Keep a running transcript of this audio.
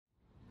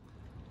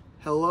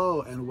Hello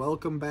and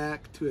welcome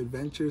back to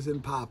Adventures in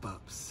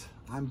Pop-Ups.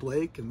 I'm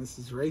Blake and this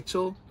is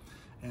Rachel,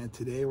 and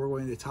today we're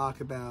going to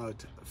talk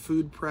about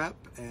food prep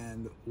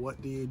and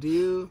what do you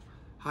do,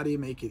 how do you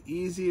make it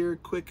easier,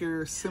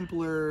 quicker,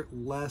 simpler,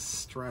 less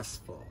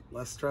stressful.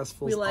 Less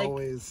stressful is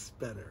always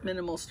better.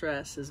 Minimal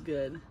stress is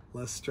good.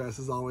 Less stress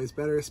is always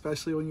better,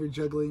 especially when you're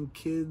juggling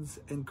kids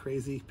and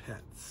crazy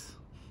pets.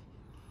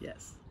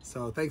 Yes.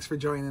 So thanks for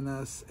joining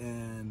us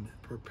and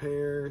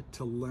prepare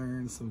to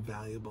learn some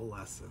valuable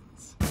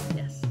lessons.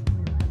 Yes.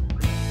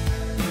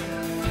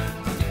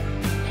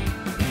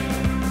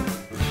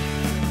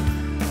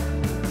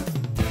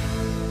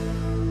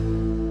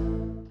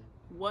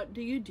 What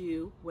do you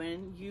do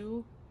when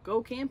you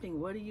go camping?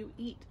 What do you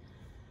eat?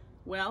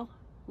 Well,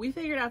 we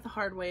figured out the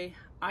hard way.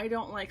 I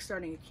don't like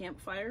starting a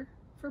campfire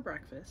for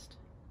breakfast.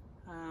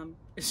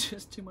 It's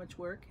just too much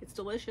work. It's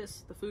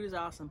delicious. The food is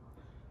awesome.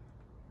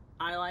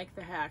 I like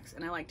the hacks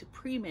and I like to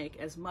pre-make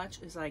as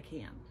much as I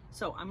can.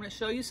 So I'm going to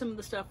show you some of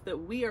the stuff that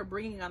we are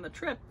bringing on the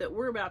trip that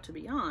we're about to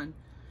be on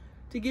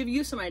to give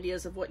you some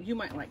ideas of what you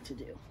might like to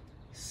do.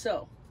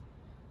 So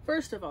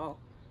first of all,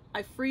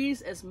 I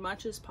freeze as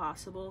much as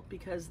possible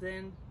because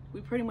then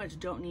we pretty much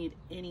don't need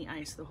any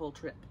ice the whole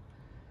trip.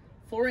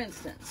 For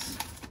instance,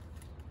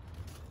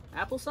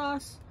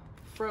 applesauce,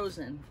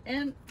 frozen.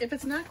 And if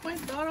it's not quite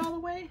thawed all the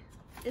way,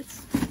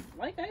 it's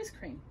like ice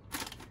cream.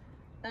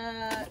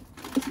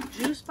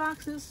 Juice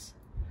boxes,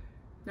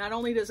 not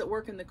only does it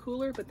work in the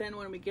cooler, but then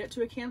when we get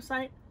to a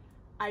campsite,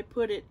 I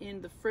put it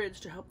in the fridge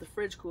to help the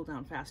fridge cool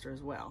down faster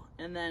as well.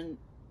 And then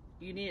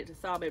you need it to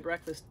thaw by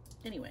breakfast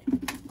anyway.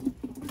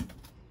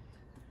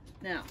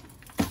 Now,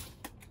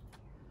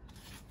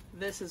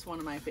 this is one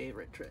of my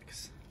favorite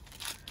tricks.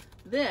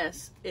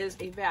 This is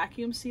a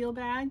vacuum seal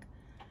bag.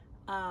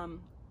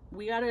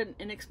 We got an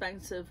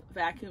inexpensive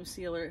vacuum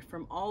sealer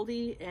from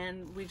Aldi,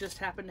 and we just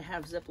happen to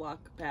have Ziploc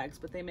bags,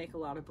 but they make a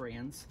lot of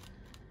brands.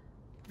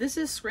 This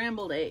is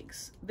scrambled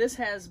eggs. This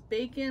has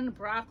bacon,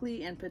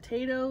 broccoli, and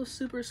potato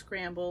super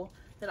scramble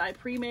that I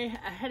pre-made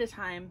ahead of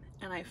time,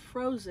 and I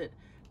froze it.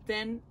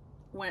 Then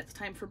when it's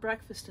time for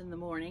breakfast in the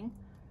morning,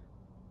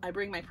 I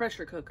bring my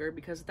pressure cooker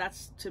because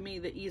that's, to me,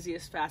 the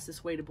easiest,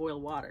 fastest way to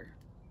boil water.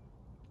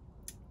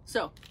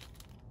 So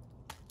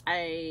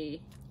I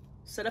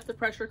set up the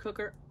pressure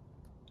cooker.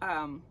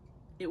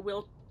 It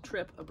will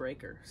trip a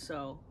breaker,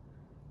 so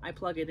I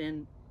plug it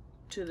in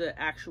to the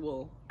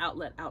actual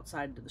outlet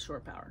outside to the shore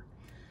power.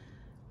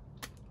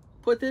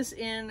 Put this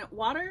in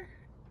water.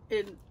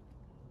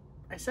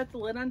 I set the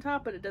lid on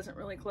top, but it doesn't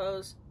really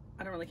close.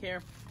 I don't really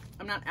care.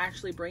 I'm not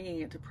actually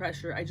bringing it to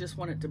pressure. I just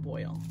want it to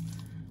boil.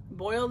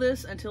 Boil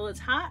this until it's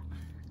hot,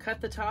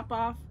 cut the top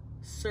off,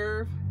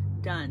 serve,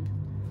 done.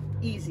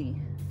 Easy.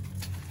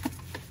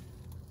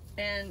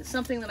 And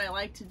something that I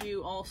like to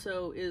do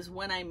also is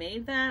when I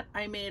made that,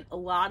 I made a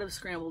lot of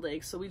scrambled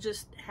eggs. So we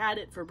just had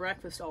it for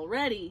breakfast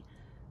already.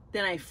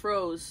 Then I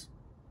froze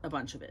a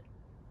bunch of it.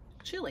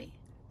 Chili,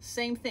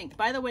 same thing.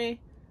 By the way,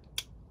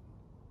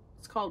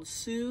 it's called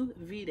sous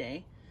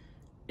vide,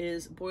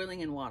 is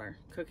boiling in water,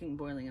 cooking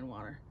boiling in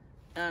water.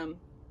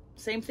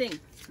 Same thing.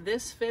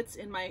 This fits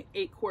in my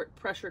 8-quart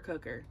pressure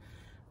cooker.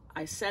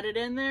 I set it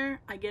in there,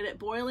 I get it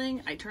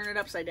boiling, I turn it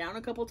upside down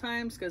a couple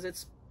times because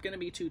it's gonna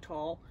be too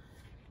tall.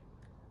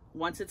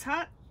 Once it's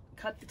hot,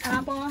 cut the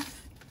top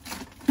off,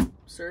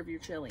 serve your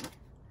chili.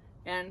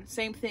 And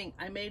same thing,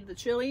 I made the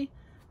chili.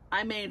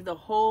 I made the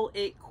whole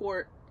 8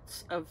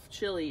 quarts of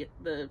chili.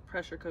 The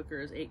pressure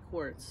cooker is 8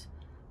 quarts.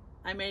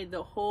 I made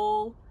the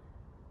whole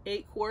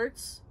 8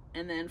 quarts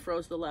and then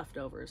froze the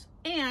leftovers.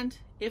 And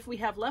if we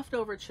have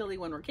leftover chili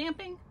when we're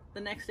camping, the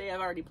next day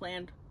I've already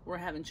planned we're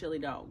having chili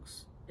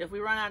dogs. If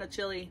we run out of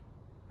chili,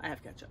 I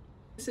have ketchup.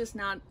 This is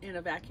not in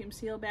a vacuum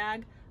seal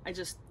bag. I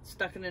just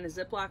stuck it in a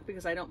Ziploc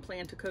because I don't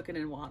plan to cook it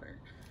in water.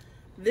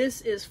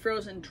 This is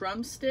frozen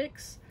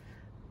drumsticks,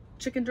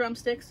 chicken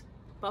drumsticks,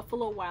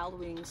 Buffalo Wild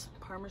Wings,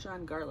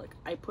 Parmesan garlic.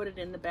 I put it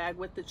in the bag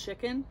with the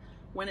chicken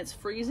when it's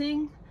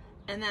freezing,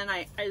 and then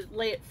I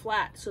lay it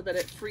flat so that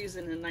it freezes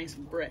in a nice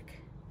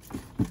brick.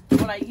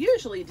 What I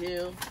usually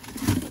do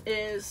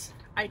is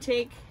I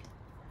take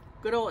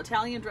good old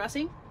Italian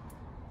dressing.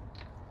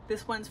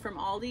 This one's from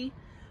Aldi.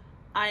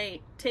 I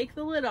take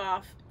the lid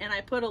off and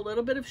I put a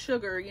little bit of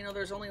sugar. You know,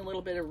 there's only a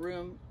little bit of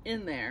room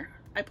in there.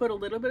 I put a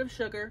little bit of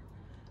sugar,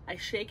 I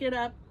shake it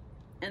up,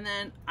 and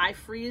then I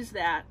freeze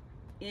that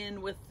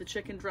in with the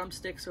chicken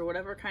drumsticks or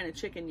whatever kind of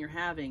chicken you're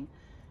having.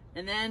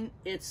 And then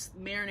it's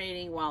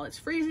marinating while it's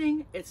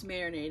freezing, it's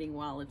marinating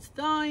while it's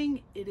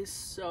thawing. It is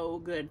so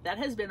good. That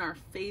has been our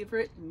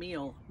favorite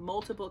meal,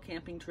 multiple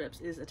camping trips,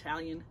 is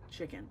Italian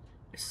chicken.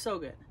 It's so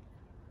good.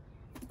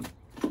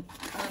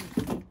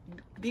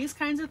 These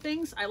kinds of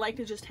things I like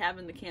to just have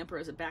in the camper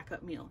as a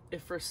backup meal.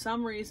 If for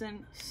some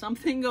reason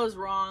something goes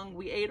wrong,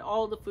 we ate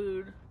all the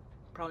food,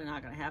 probably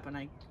not gonna happen,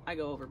 I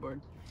go overboard.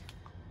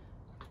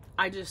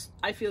 I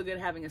feel good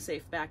having a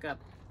safe backup.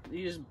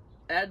 You just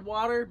add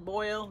water,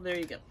 boil, there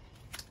you go.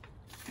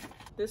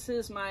 This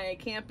is my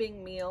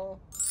camping meal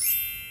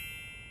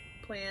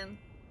plan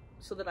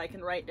so that I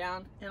can write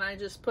down, and I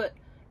just put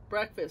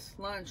breakfast,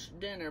 lunch,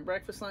 dinner,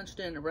 breakfast, lunch,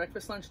 dinner,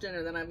 breakfast, lunch,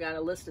 dinner. Then I've got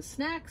a list of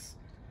snacks,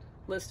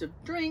 list of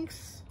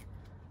drinks.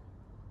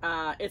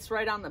 It's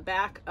right on the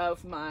back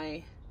of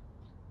my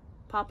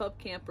pop-up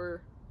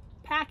camper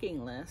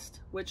packing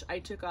list, which I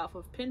took off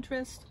of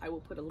Pinterest. I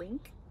will put a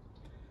link.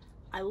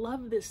 I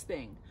love this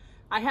thing.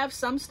 I have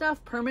some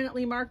stuff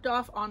permanently marked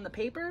off on the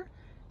paper,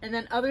 and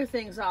then other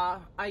things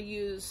I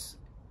use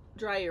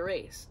dry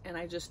erase, and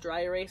I just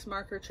dry erase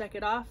marker check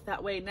it off.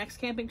 That way next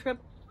camping trip,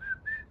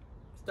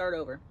 start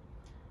over.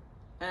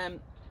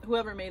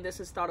 Whoever made this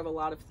has thought of a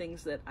lot of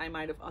things that I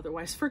might have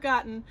otherwise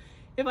forgotten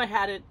if I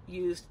hadn't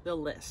used the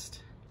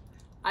list.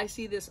 I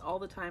see this all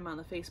the time on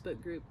the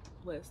Facebook group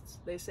lists.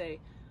 They say,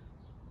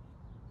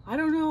 I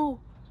don't know,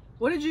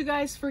 what did you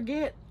guys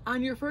forget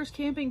on your first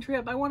camping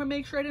trip? I want to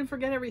make sure I didn't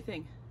forget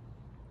everything.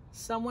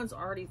 Someone's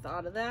already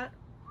thought of that.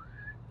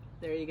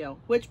 There you go.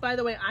 Which, by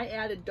the way, I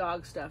added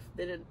dog stuff.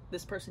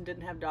 This person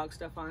didn't have dog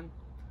stuff on.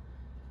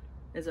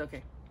 It's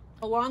okay.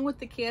 Along with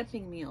the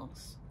camping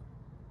meals,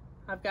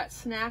 I've got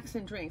snacks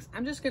and drinks.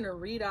 I'm just going to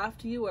read off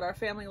to you what our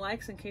family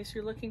likes in case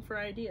you're looking for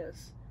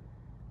ideas.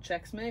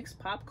 Chex Mix,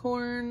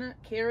 popcorn,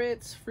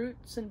 carrots,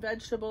 fruits and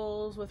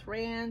vegetables with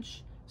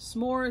ranch,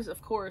 s'mores,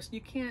 of course.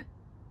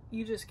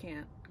 You just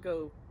can't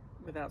go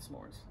without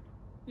s'mores.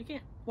 You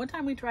can't. One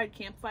time we tried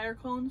campfire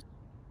cones.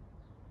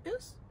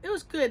 It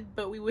was good,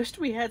 but we wished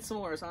we had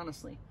s'mores,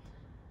 honestly.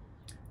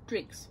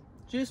 Drinks,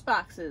 juice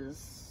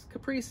boxes,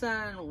 Capri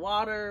Sun,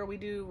 water. We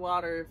do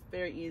water,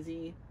 very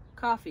easy.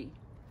 Coffee.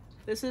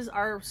 This is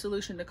our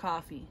solution to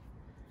coffee.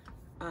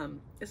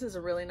 This is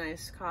a really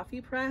nice coffee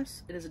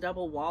press. It is a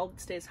double walled.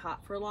 It stays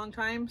hot for a long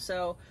time.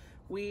 So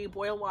we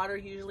boil water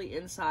usually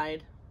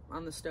inside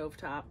on the stove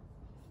top.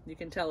 You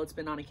can tell it's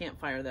been on a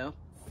campfire though.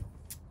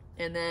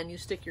 And then you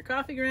stick your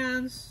coffee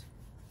grounds.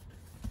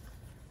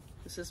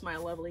 This is my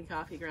lovely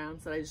coffee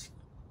grounds that I just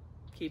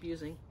keep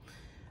using.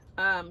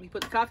 You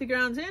put the coffee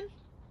grounds in,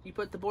 you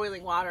put the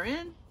boiling water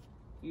in,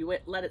 you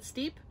let it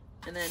steep,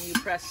 and then you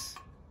press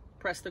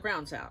the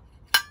grounds out.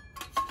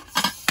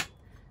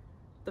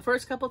 The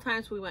first couple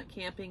times we went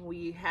camping,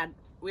 we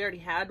already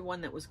had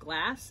one that was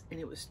glass, and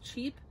it was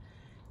cheap,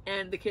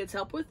 and the kids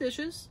helped with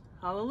dishes.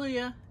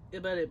 Hallelujah,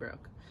 but it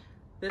broke.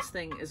 This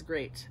thing is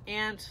great,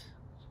 and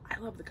I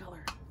love the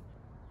color.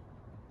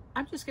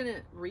 I'm just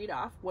gonna read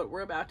off what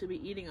we're about to be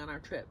eating on our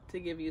trip to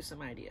give you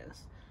some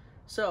ideas.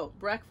 So,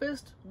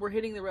 breakfast, we're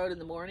hitting the road in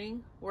the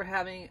morning. We're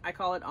having, I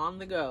call it on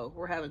the go.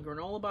 We're having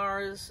granola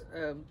bars,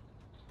 a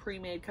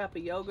pre-made cup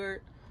of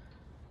yogurt,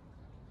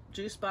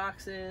 juice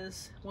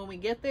boxes. When we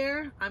get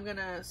there, I'm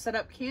gonna set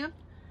up camp,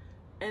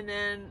 and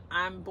then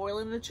I'm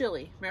boiling the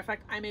chili. Matter of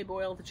fact, I may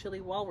boil the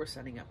chili while we're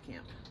setting up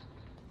camp.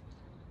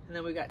 And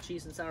then we've got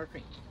cheese and sour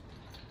cream.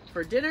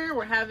 For dinner,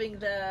 we're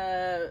having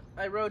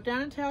I wrote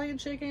down Italian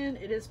chicken.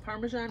 It is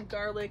Parmesan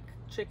garlic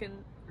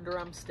chicken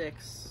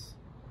drumsticks.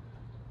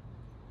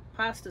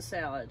 Pasta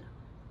salad.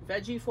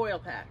 Veggie foil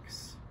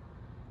packs.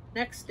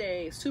 Next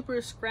day,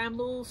 super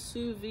scramble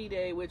sous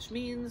vide, which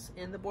means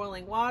in the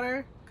boiling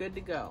water, good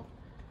to go.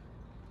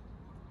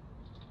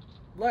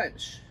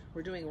 Lunch,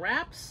 we're doing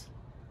wraps.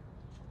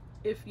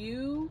 If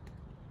you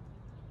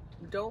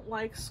don't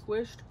like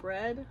squished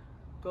bread,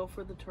 go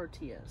for the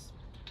tortillas.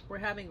 We're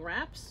having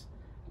wraps,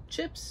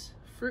 chips,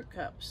 fruit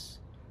cups.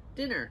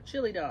 Dinner,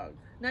 chili dog.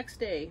 Next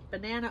day,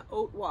 banana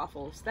oat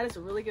waffles. That is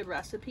a really good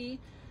recipe.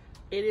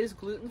 It is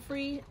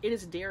gluten-free. It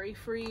is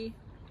dairy-free.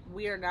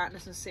 We are not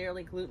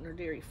necessarily gluten or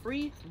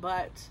dairy-free,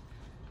 but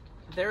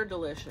they're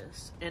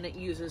delicious. And it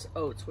uses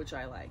oats, which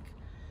I like.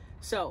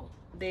 So,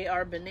 they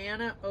are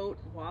banana oat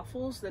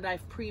waffles that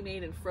I've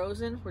pre-made and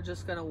frozen. We're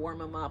just going to warm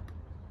them up.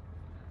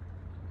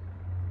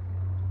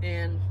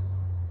 And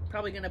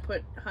probably going to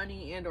put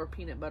honey and or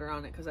peanut butter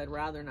on it because I'd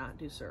rather not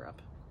do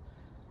syrup.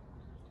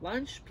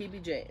 Lunch,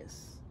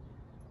 PBJs.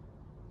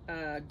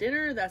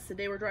 Dinner, that's the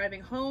day we're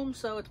driving home,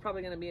 so it's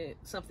probably going to be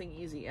something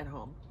easy at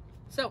home.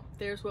 So,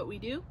 there's what we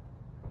do.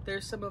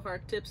 There's some of our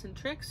tips and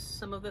tricks,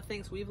 some of the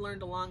things we've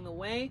learned along the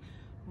way.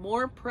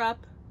 More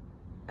prep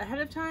ahead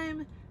of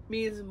time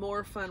means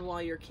more fun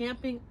while you're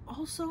camping.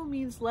 Also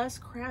means less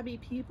crabby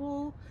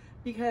people,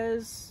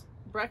 because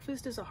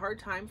breakfast is a hard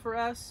time for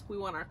us. We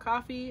want our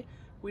coffee.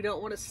 We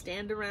don't want to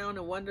stand around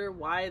and wonder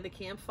why the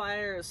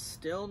campfire is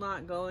still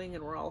not going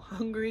and we're all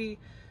hungry.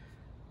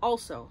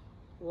 Also,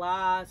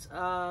 lots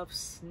of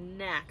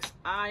snacks.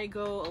 I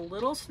go a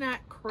little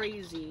snack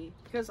crazy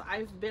because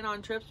I've been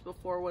on trips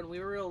before when we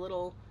were a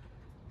little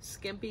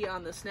skimpy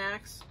on the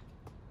snacks.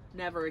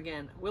 Never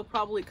again. We'll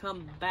probably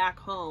come back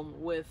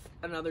home with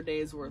another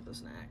day's worth of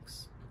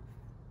snacks.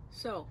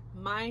 So,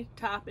 my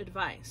top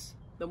advice.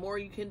 The more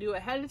you can do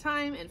ahead of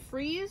time and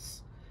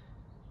freeze,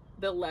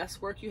 the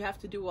less work you have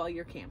to do while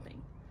you're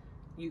camping.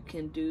 You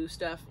can do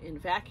stuff in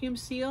vacuum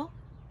seal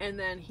and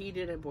then heat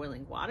it in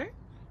boiling water.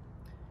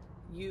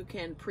 You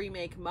can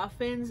pre-make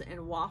muffins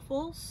and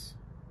waffles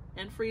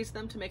and freeze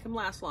them to make them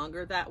last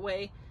longer. That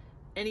way,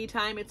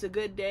 anytime it's a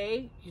good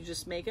day, you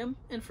just make them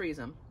and freeze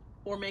them.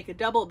 Or make a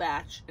double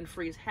batch and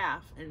freeze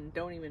half and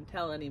don't even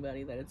tell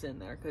anybody that it's in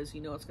there because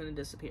you know it's going to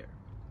disappear.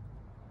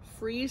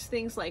 freeze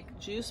things like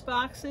juice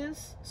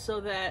boxes so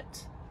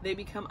that they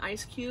become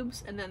ice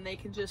cubes, and then they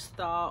can just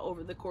thaw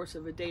over the course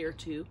of a day or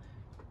two,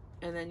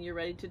 and then you're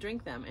ready to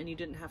drink them and you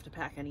didn't have to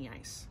pack any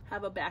ice.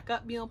 Have a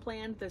backup meal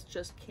plan that's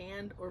just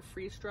canned or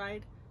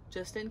freeze-dried,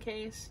 just in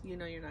case you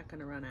know you're not going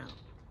to run out.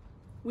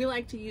 We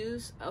like to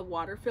use a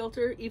water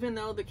filter, even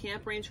though the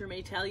camp ranger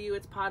may tell you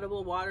it's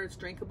potable water, it's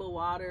drinkable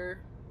water.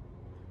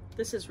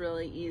 This is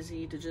really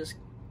easy to just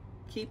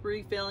keep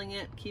refilling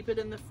it, keep it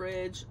in the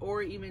fridge,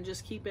 or even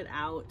just keep it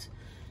out.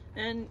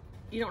 And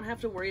you don't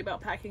have to worry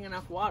about packing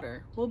enough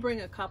water. We'll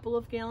bring a couple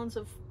of gallons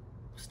of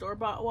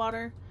store-bought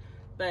water,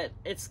 but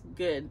it's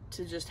good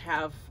to just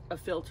have a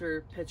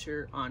filter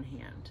pitcher on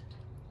hand.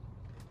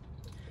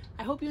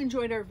 I hope you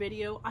enjoyed our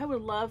video. I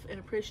would love and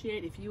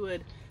appreciate if you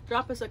would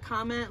drop us a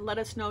comment, let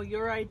us know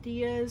your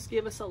ideas,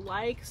 give us a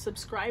like,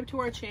 subscribe to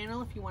our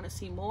channel if you want to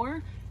see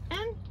more,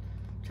 and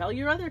tell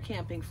your other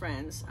camping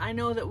friends. I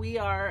know that we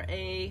are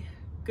a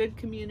good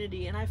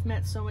community, and I've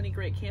met so many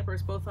great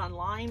campers both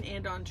online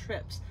and on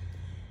trips,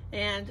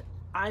 and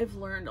I've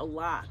learned a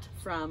lot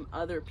from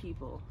other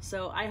people.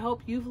 So I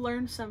hope you've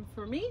learned some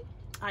from me.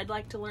 I'd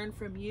like to learn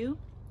from you,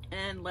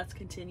 and let's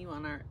continue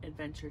on our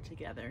adventure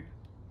together.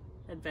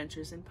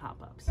 Adventures in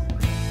Pop-Ups.